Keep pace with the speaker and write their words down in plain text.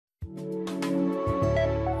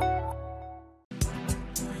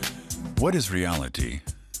What is reality?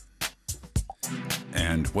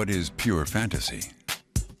 And what is pure fantasy?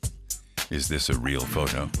 Is this a real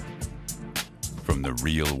photo? From the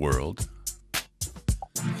real world?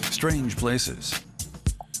 Strange places,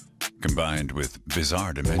 combined with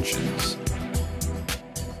bizarre dimensions.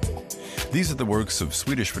 These are the works of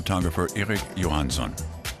Swedish photographer Erik Johansson.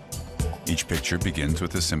 Each picture begins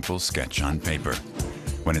with a simple sketch on paper.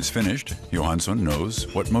 When it's finished, Johansson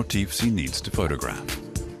knows what motifs he needs to photograph.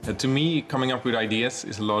 To me, coming up with ideas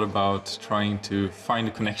is a lot about trying to find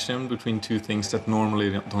a connection between two things that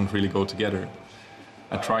normally don't really go together.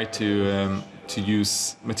 I try to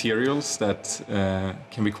use materials that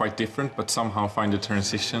can be quite different, but somehow find a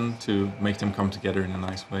transition to make them come together in a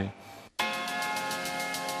nice way.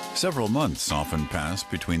 Several months often pass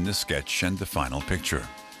between the sketch and the final picture.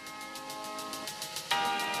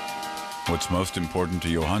 What's most important to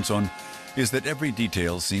Johansson is that every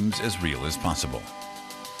detail seems as real as possible.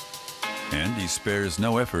 And he spares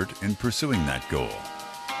no effort in pursuing that goal.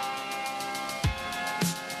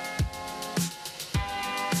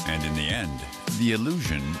 And in the end, the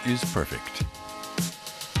illusion is perfect.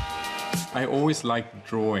 I always liked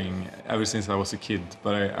drawing ever since I was a kid,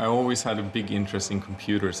 but I always had a big interest in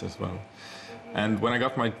computers as well. And when I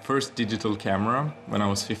got my first digital camera, when I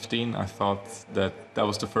was 15, I thought that that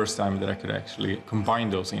was the first time that I could actually combine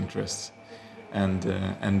those interests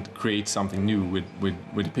and create something new with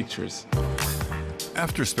the pictures.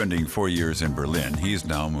 After spending 4 years in Berlin, he's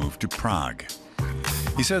now moved to Prague.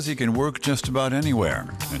 He says he can work just about anywhere,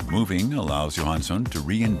 and moving allows Johansson to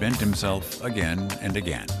reinvent himself again and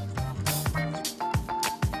again.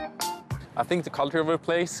 I think the culture of a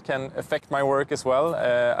place can affect my work as well.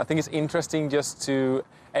 I think it's interesting just to,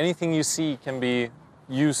 anything you see can be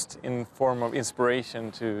used in form of inspiration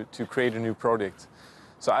to create a new project.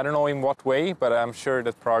 So I don't know in what way, but I'm sure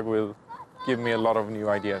that Prague will give me a lot of new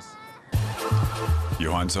ideas.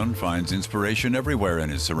 Johansson finds inspiration everywhere in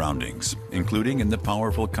his surroundings, including in the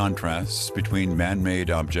powerful contrasts between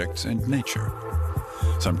man-made objects and nature.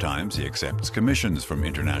 Sometimes he accepts commissions from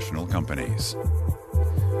international companies.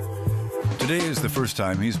 Today is the first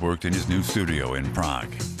time he's worked in his new studio in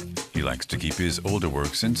Prague. He likes to keep his older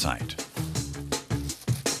works in sight.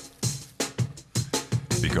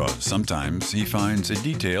 Because sometimes he finds a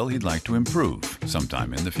detail he'd like to improve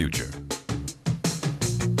sometime in the future.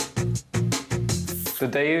 The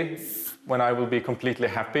day when I will be completely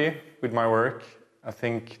happy with my work, I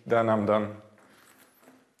think then I'm done.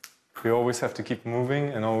 We always have to keep moving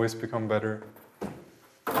and always become better.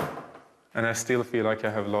 And I still feel like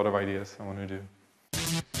I have a lot of ideas I want to do.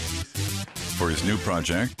 For his new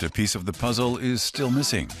project, a piece of the puzzle is still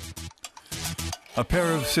missing. A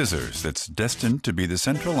pair of scissors that's destined to be the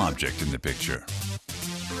central object in the picture.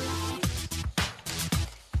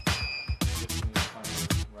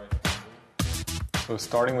 So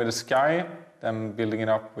starting with the sky, then building it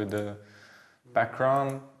up with the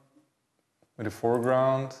background, with the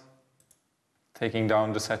foreground, taking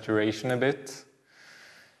down the saturation a bit.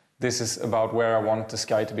 This is about where I want the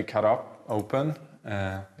sky to be cut up, open.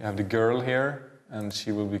 You have the girl here, and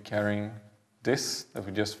she will be carrying this that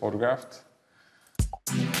we just photographed.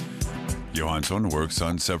 Johansson works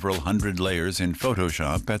on several hundred layers in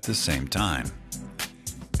Photoshop at the same time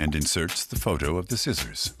and inserts the photo of the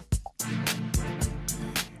scissors.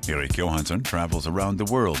 Erik Johansson travels around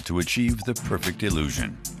the world to achieve the perfect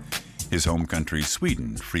illusion. His home country,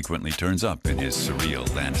 Sweden, frequently turns up in his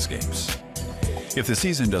surreal landscapes. If the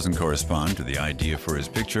season doesn't correspond to the idea for his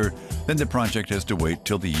picture, then the project has to wait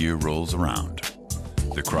till the year rolls around.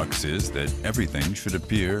 The crux is that everything should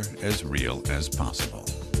appear as real as possible.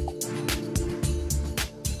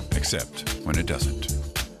 Except when it doesn't.